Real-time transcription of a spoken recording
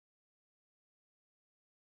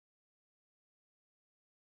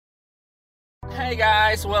Hey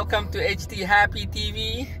guys, welcome to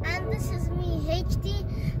HappyTV. And this is me,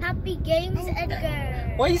 Happy Games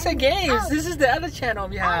Edgar. Why you say games? Oh. This is the other channel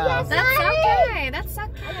we have. That's okay. That's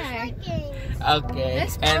okay. Okay.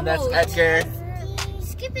 That's and that's Edgar.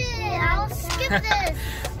 Skip it. I'll skip this.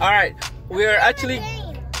 Alright, we're actually...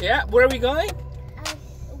 Yeah, where are we going?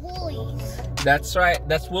 Woolies. That's right.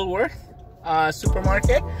 That's Woolworth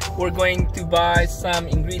supermarket. We're going to buy some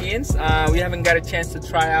ingredients. We haven't got a chance to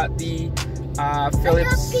try out the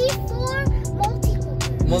Philips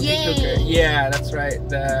multicooker. Yeah, that's right.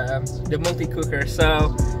 The multicooker.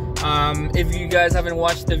 So if you guys haven't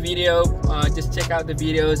watched the video, just check out the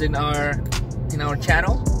videos in our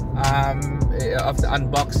channel of the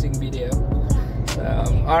unboxing video.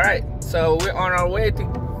 So all right, so we're on our way to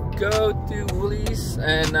go to Woolies,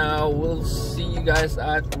 and we'll see you guys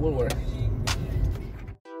at Woolworth.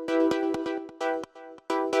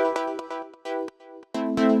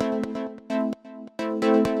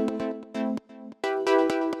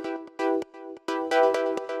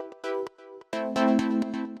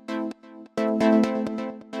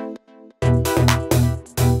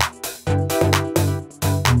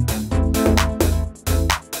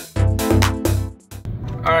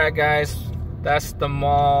 Alright guys, that's the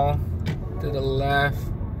mall to the left.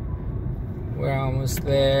 We're almost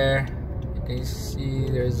there. You can see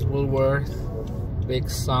there's Woolworth, big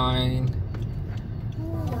sign.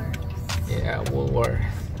 Woolworth. Yeah, Woolworth.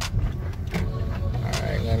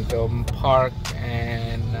 Alright, I'm gonna go park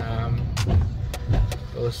and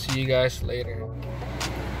we'll see you guys later.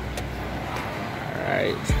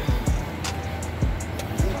 Alright.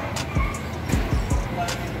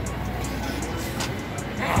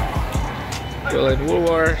 We're in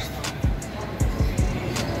Woolworth.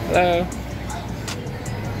 Hello.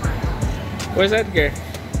 Where's Edgar?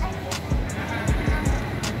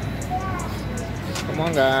 Come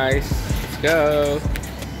on guys, let's go.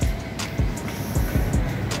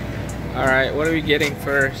 Alright, what are we getting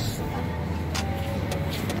first?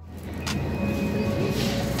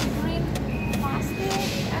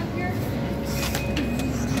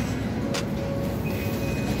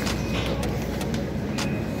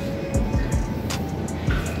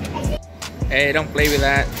 Hey, don't play with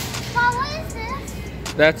that. Well, what is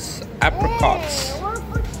this? That's apricots. Hey,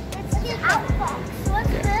 it's apricots. What's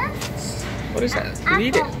this? What is that?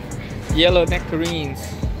 Read it. Yellow nectarines.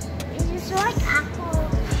 Is this like apple?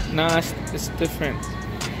 No, it's different.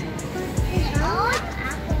 It's not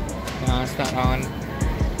apple. No, it's not on.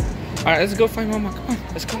 Alright, let's go find Mama. Come on,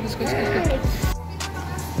 let's go.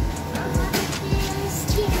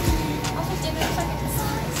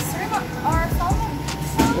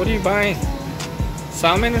 What are you buying?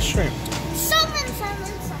 Salmon or shrimp? Salmon.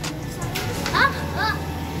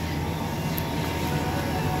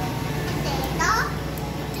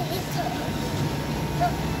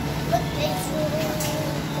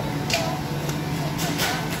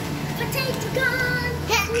 Potato gun.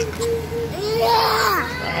 Yeah.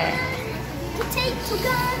 Potato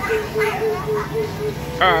gun.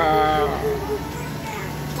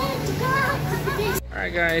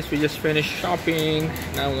 Alright guys, we just finished shopping.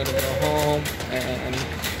 Now we're gonna go home and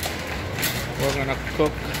we're gonna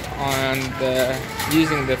cook on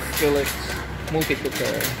using the Philips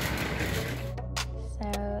multicooker. So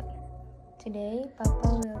today Papa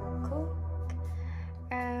will cook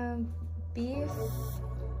beef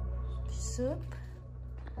soup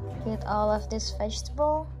with all of this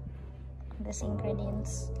vegetable, these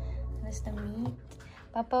ingredients. This is the meat.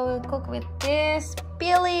 Papa will cook with this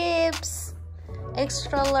Philips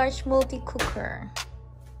extra large multi-cooker.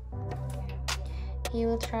 He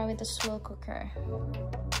will try with the slow cooker.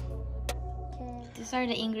 Okay, these are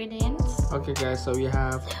the ingredients. Okay guys, so we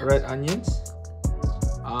have red onions,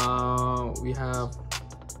 we have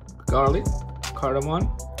garlic, cardamom,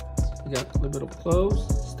 we got a little bit of cloves,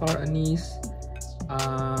 star anise,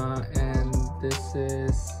 and this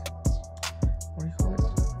is, what do you call it?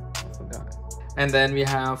 I forgot. And then we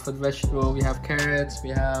have for the vegetable, we have carrots, we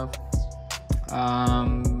have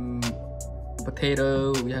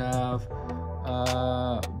potato, we have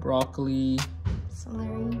broccoli,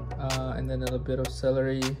 Celery, and then a little bit of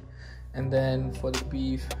celery. And then for the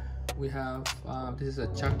beef, we have this is a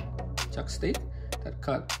chuck steak that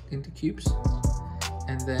cut into cubes,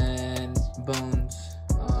 and then bones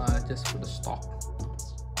just for the stock.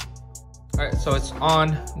 All right, so it's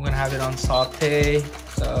on. I'm gonna have it on saute.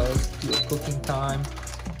 So do a cooking time.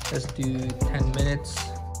 Let's do 10 minutes,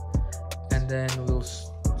 and then we'll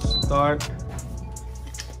start.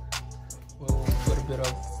 We'll put a bit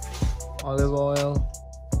of olive oil.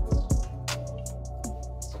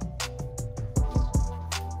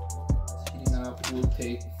 Heating up. We'll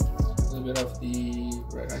take little bit of the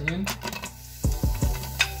red onion.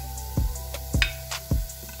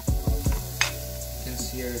 And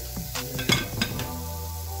sear it.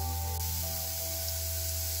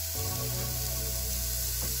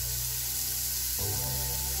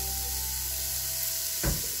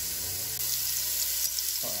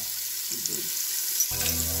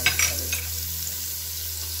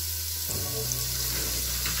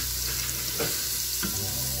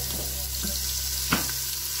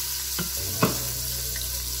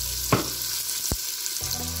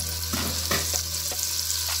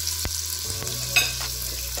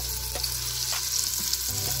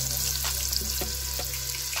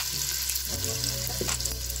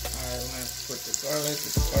 Put the garlic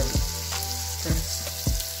with the garlic press.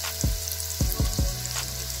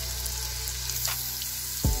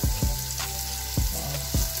 Wow,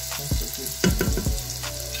 that's so good.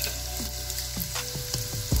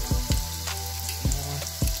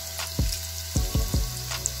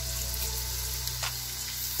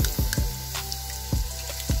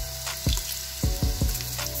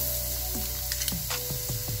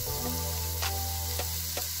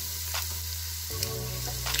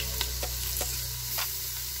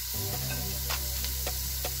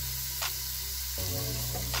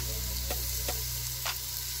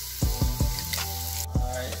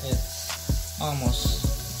 It's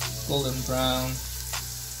almost golden brown.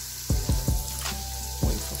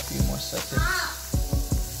 Wait for a few more seconds.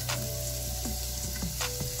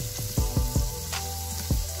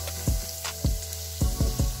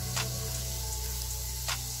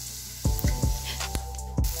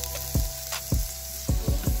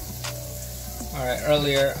 Alright,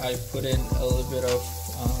 earlier I put in a little bit of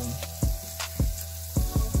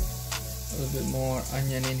a little bit more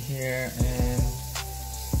onion in here and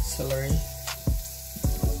celery,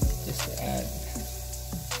 just to add a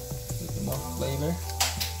little bit more flavor.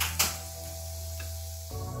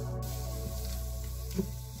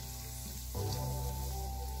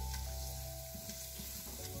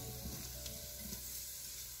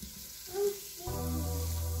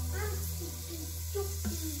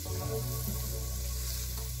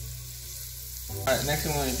 Alright, next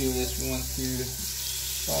thing we want to do is we want to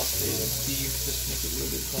saute the beef, just make it a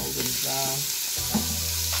little bit golden brown.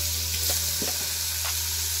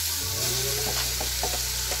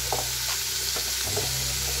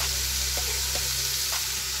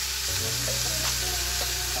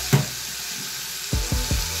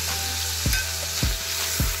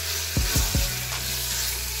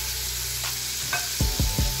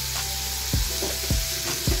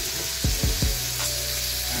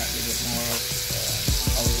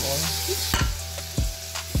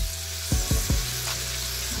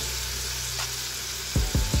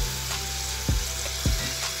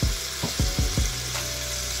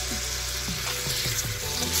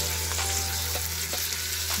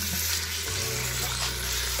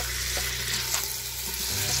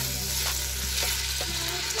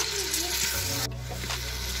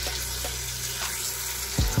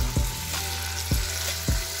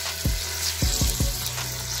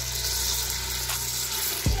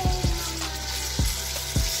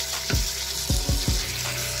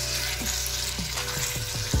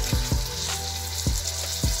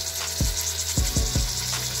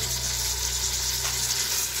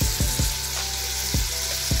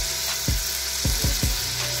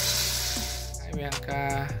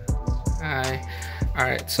 Hi.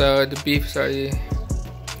 Alright, so the beef is already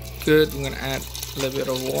good. We're gonna add a little bit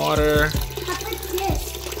of water.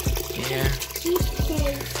 Yeah.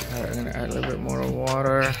 Alright, I'm gonna add a little bit more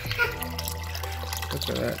water. Look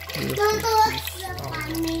at that.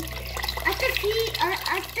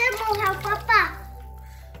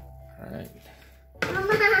 Alright.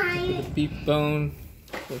 The beef bone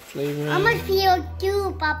for flavoring. I'm gonna feel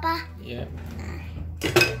too, Papa. Yeah.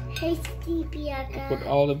 Tasty, Put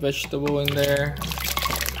all the vegetable in there.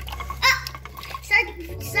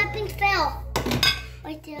 Something fell.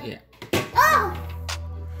 Right there. Yeah. Oh!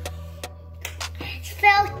 It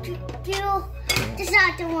fell too. This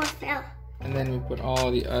other one fell. And then we put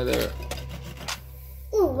all the other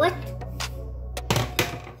Ooh, what?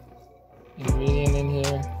 ingredient in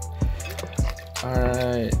here.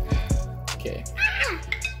 Alright. Okay.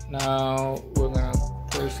 Now we're gonna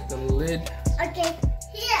close the lid. Okay,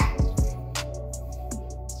 here.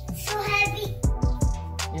 So heavy.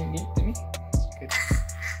 Yeah, give it to me. Good.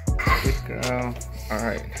 Good girl.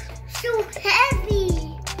 Alright. So heavy.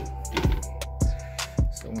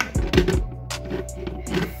 So I'm gonna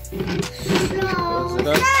close it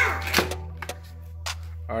up.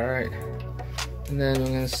 Alright. And then we're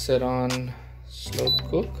gonna set on slow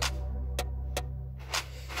cook.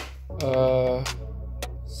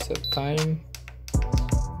 set time.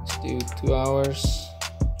 Let's do 2 hours.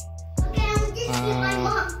 Okay, I'm just with my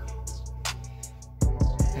mom.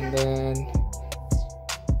 And then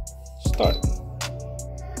start.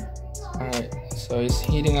 Alright, so it's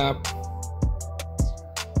heating up.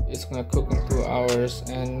 It's gonna cook in 2 hours,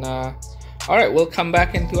 and alright, we'll come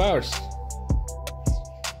back in 2 hours.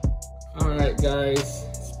 Alright guys,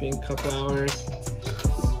 it's been a couple hours.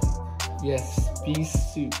 Yes, beef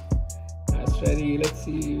soup. That's ready. Let's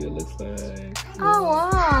see what it looks like. Oh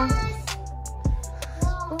wow.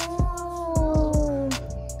 Ooh.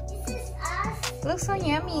 This is us. Looks so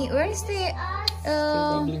yummy. Where is the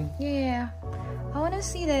bubbling. yeah. I wanna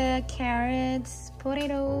see the carrots,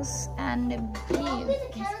 potatoes, and the Probably beef.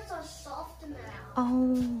 the carrots are soft now.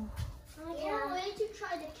 Oh. I can't wait to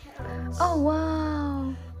try the carrots. Oh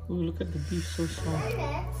wow. Ooh, look at the beef, so soft.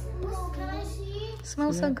 Can I see?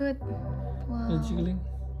 Smells so good. Wow. It's jiggling.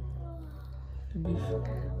 The beef,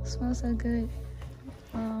 Smells so good.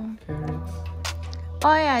 Wow. carrots.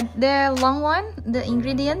 Oh yeah, the long one, the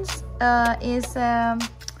ingredients is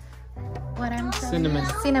what I'm telling Cinnamon.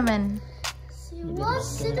 you. Cinnamon. What's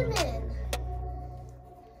cinnamon?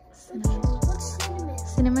 Cinnamon. What's cinnamon?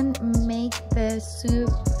 Cinnamon make the soup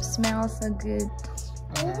smell so good.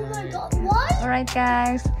 Oh my god, what? Alright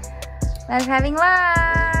guys, let's having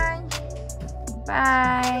lunch.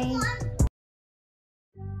 Bye.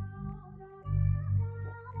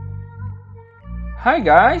 Hi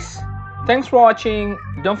guys, thanks for watching.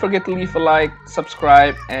 Don't forget to leave a like,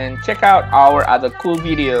 subscribe, and check out our other cool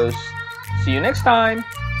videos. See you next time.